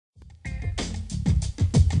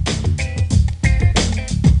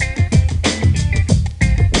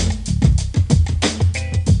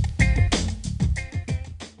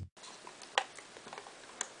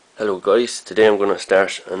Hello guys, today I'm going to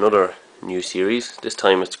start another new series. This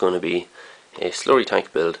time it's going to be a slurry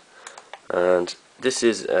tank build, and this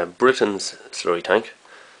is Britain's slurry tank.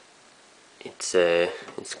 It's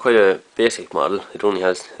quite a basic model. It only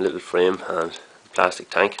has a little frame and a plastic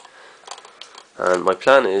tank, and my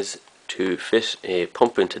plan is to fit a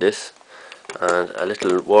pump into this and a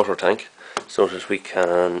little water tank so that we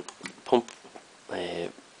can pump, well,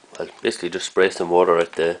 basically just spray some water out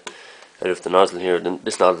of the nozzle here.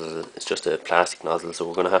 This nozzle is just a plastic nozzle, so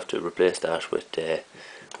we're going to have to replace that with a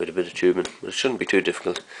bit of tubing, but it shouldn't be too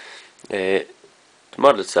difficult. The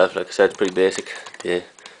model itself, like I said, is pretty basic. The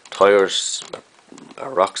tyres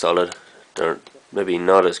are rock solid. They're maybe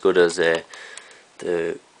not as good as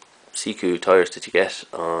the CQ tyres that you get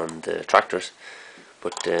on the tractors,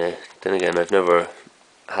 but then again, I've never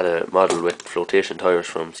had a model with flotation tyres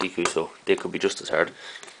from CQ, so they could be just as hard.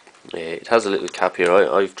 It has a little cap here.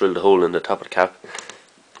 I've drilled a hole in the top of the cap,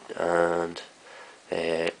 and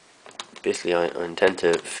basically I intend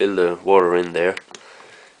to fill the water in there.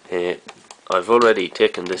 I've already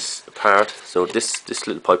taken this apart, so this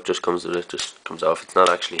little pipe just comes with it, just comes off. It's not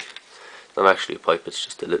actually a pipe, it's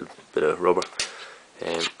just a little bit of rubber.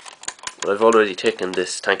 But I've already taken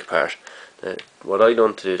this tank apart. What I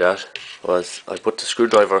done to do that was I put the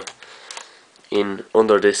screwdriver in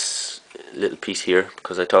under this little piece here,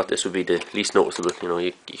 because I thought this would be the least noticeable. You know,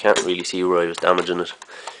 you can't really see where I was damaging it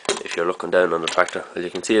if you're looking down on the tractor. Well, you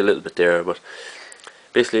can see a little bit there, but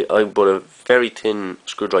basically I put a very thin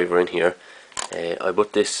screwdriver in here. I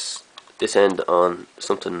put this end on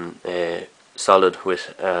something solid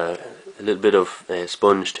with a little bit of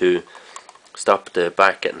sponge to stop the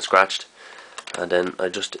back getting scratched, and then I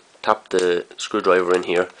just tapped the screwdriver in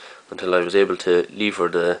here until I was able to lever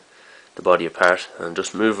the body apart, and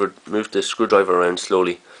just move the screwdriver around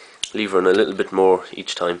slowly, levering a little bit more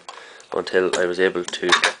each time until I was able to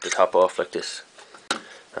get the top off like this.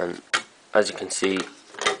 And as you can see,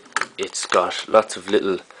 it's got lots of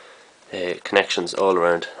little connections all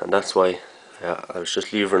around, and that's why I was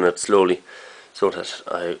just levering it slowly so that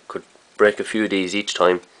I could break a few of these each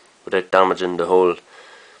time without damaging the whole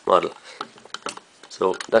model.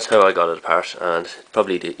 So that's how I got it apart, and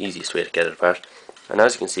probably the easiest way to get it apart. And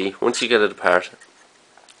as you can see, once you get it apart,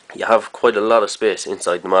 you have quite a lot of space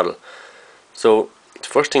inside the model. So the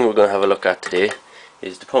first thing we're going to have a look at today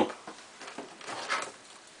is the pump.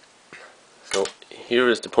 So here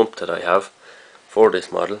is the pump that I have for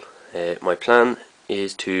this model. My plan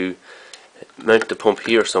is to mount the pump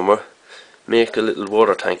here somewhere, make a little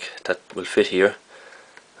water tank that will fit here,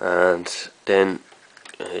 and then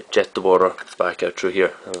jet the water back out through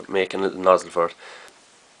here, make a little nozzle for it.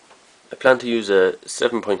 I plan to use a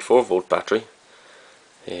 7.4 volt battery,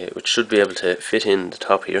 which should be able to fit in the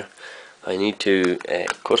top here. I need to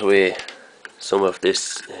cut away some of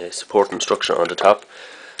this supporting structure on the top,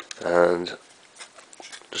 and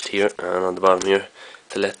just here and on the bottom here,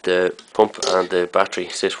 to let the pump and the battery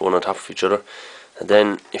sit one on top of each other. And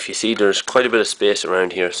then if you see, there's quite a bit of space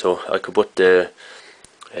around here, so I could put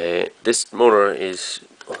this motor is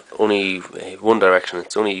only one direction.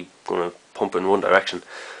 It's only going to pump in one direction.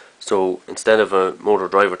 So instead of a motor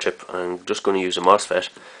driver chip, I'm just going to use a MOSFET.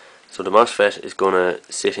 So the MOSFET is going to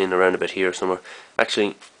sit in around about here somewhere.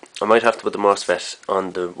 Actually, I might have to put the MOSFET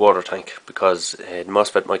on the water tank, because the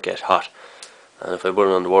MOSFET might get hot, and if I put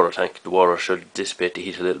it on the water tank, the water should dissipate the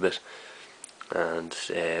heat a little bit, and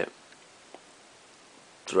the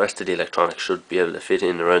rest of the electronics should be able to fit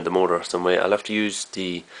in around the motor some way. I'll have to use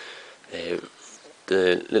the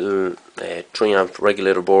little 3 amp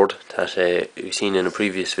regulator board that you've seen in a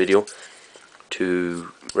previous video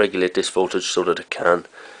to regulate this voltage so that it can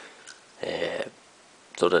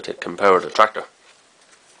power the tractor.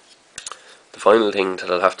 The final thing that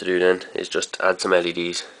I'll have to do then is just add some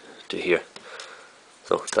LEDs to here.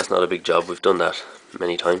 So that's not a big job, we've done that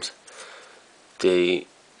many times. The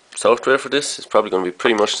software for this is probably going to be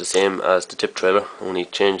pretty much the same as the tip trailer, only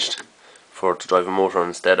changed for to drive a motor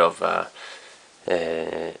instead of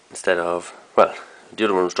well, the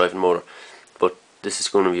other one was driving motor, but this is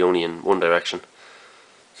going to be only in one direction,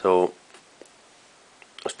 so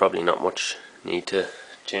there's probably not much need to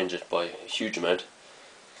change it by a huge amount.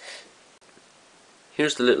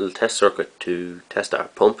 Here's the little test circuit to test our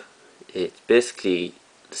pump. It's basically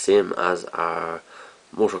the same as our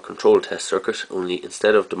motor control test circuit, only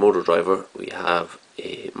instead of the motor driver we have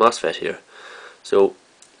a MOSFET here. So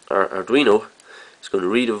our Arduino is going to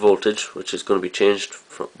read a voltage which is going to be changed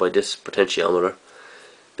by this potentiometer.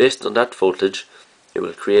 Based on that voltage, it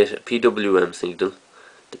will create a PWM signal.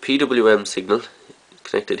 The PWM signal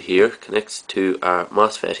connected here connects to our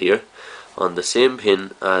MOSFET here on the same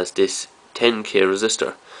pin as this 10k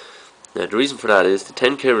resistor. Now the reason for that is the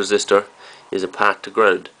 10k resistor is a path to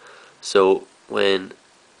ground. So when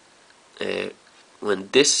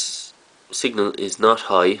this signal is not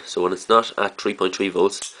high, so when it's not at 3.3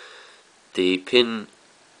 volts, the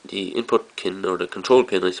input pin, or the control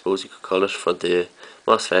pin I suppose you could call it, for the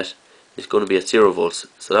MOSFET is going to be at 0 volts,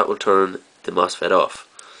 so that will turn the MOSFET off.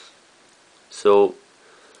 So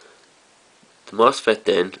the MOSFET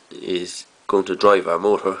then is going to drive our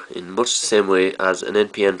motor in much the same way as an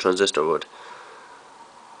NPN transistor would.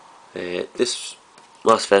 This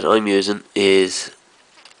MOSFET I'm using is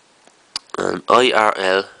an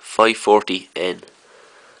IRL 540N,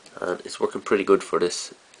 and it's working pretty good for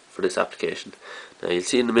this application. Now you'll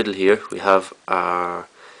see in the middle here we have our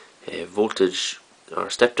voltage, our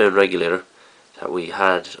step down regulator that we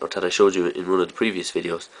had, or that I showed you in one of the previous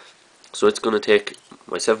videos. So it's going to take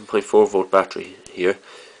my 7.4 volt battery here,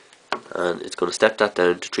 and it's going to step that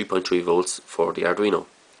down to 3.3 volts for the Arduino.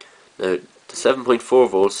 Now the 7.4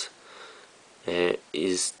 volts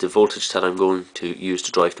is the voltage that I'm going to use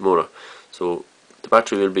to drive the motor. So the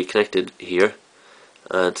battery will be connected here,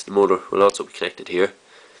 and the motor will also be connected here.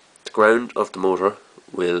 The ground of the motor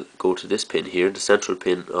will go to this pin here, the central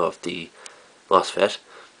pin of the MOSFET.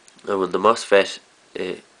 And when the MOSFET,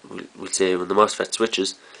 we'll say when the MOSFET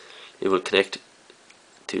switches, it will connect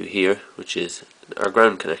to here, which is our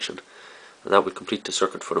ground connection, and that will complete the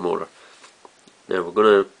circuit for the motor. Now we're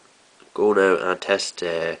going to go now and test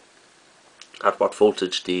at what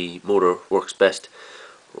voltage the motor works best,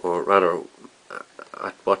 or rather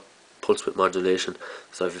at what pulse width modulation.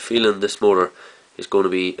 So I have a feeling this motor is going to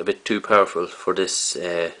be a bit too powerful for this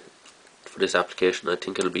application. I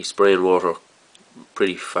think it'll be spraying water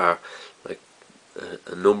pretty far, like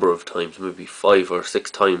a number of times, maybe 5 or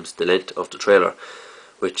 6 times the length of the trailer,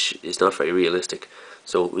 which is not very realistic.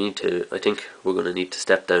 So we need to, I think we're going to need to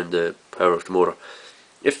step down the power of the motor.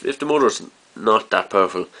 If the motor's not that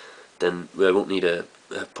powerful, then we won't need a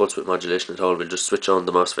pulse width modulation at all. We'll just switch on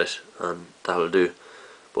the MOSFET and that'll do.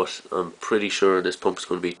 But I'm pretty sure this pump is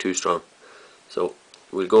going to be too strong. So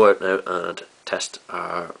we'll go out now and test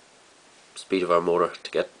our speed of our motor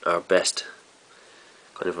to get our best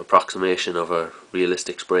kind of approximation of a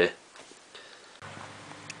realistic spray.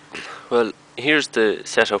 Well, here's the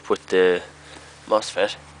setup with the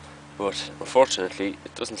MOSFET, but unfortunately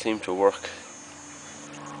it doesn't seem to work.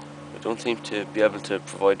 I don't seem to be able to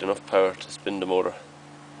provide enough power to spin the motor.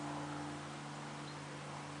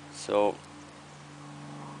 So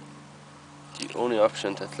the only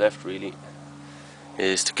option that's left really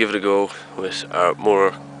is to give it a go with our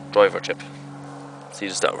motor driver chip. See,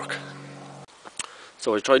 does that work?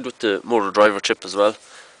 So I tried with the motor driver chip as well,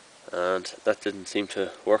 and that didn't seem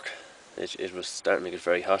to work. It was starting to get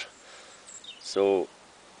very hot. So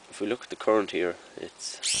if we look at the current here,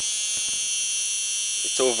 it's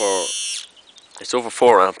over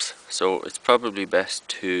 4 amps. So it's probably best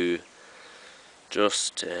to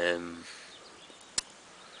just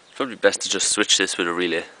switch this with a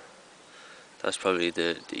relay. That's probably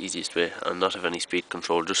the easiest way, and not have any speed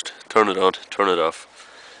control. Just turn it on, turn it off.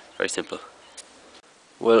 Very simple.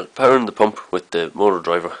 Well, powering the pump with the motor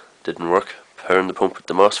driver didn't work. Powering the pump with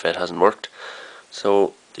the MOSFET hasn't worked.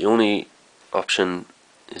 So the only option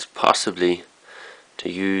is possibly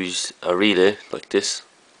to use a relay like this.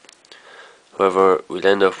 However, we'll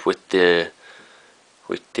end up with the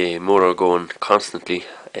motor going constantly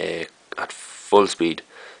at full speed.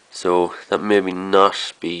 So that maybe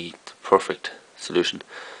not be the perfect solution.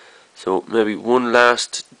 So maybe one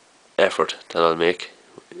last effort that I'll make,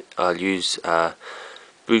 I'll use a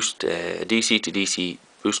DC to DC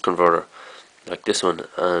boost converter like this one,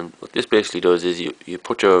 and what this basically does is you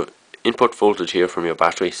put your input voltage here from your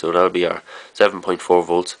battery, so that'll be our 7.4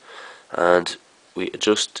 volts, and we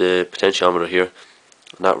adjust the potentiometer here,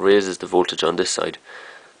 and that raises the voltage on this side.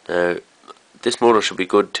 Now this motor should be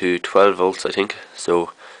good to 12 volts I think,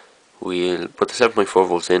 so we'll put the 7.4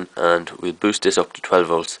 volts in and we'll boost this up to 12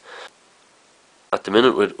 volts. At the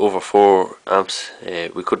minute with over 4 amps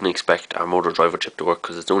we couldn't expect our motor driver chip to work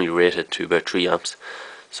because it's only rated to about 3 amps.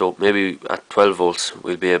 So maybe at 12 volts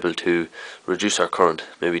we'll be able to reduce our current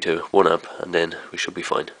maybe to 1 amp, and then we should be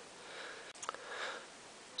fine.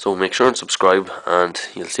 So make sure and subscribe, and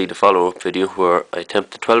you'll see the follow-up video where I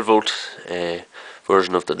attempt the 12 volt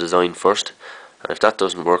version of the design first, and if that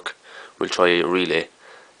doesn't work we'll try a relay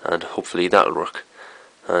and hopefully that'll work.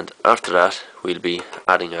 And after that we'll be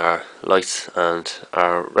adding our lights and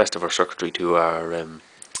our rest of our circuitry to our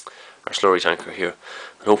slurry tanker here,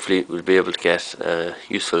 and hopefully we'll be able to get a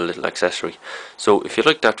useful little accessory. So if you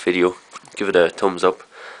like that video, give it a thumbs up,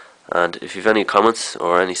 and if you have any comments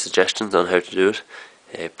or any suggestions on how to do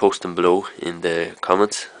it, post them below in the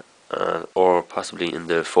comments, or possibly in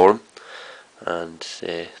the forum. And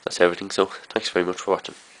that's everything, so thanks very much for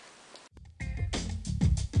watching.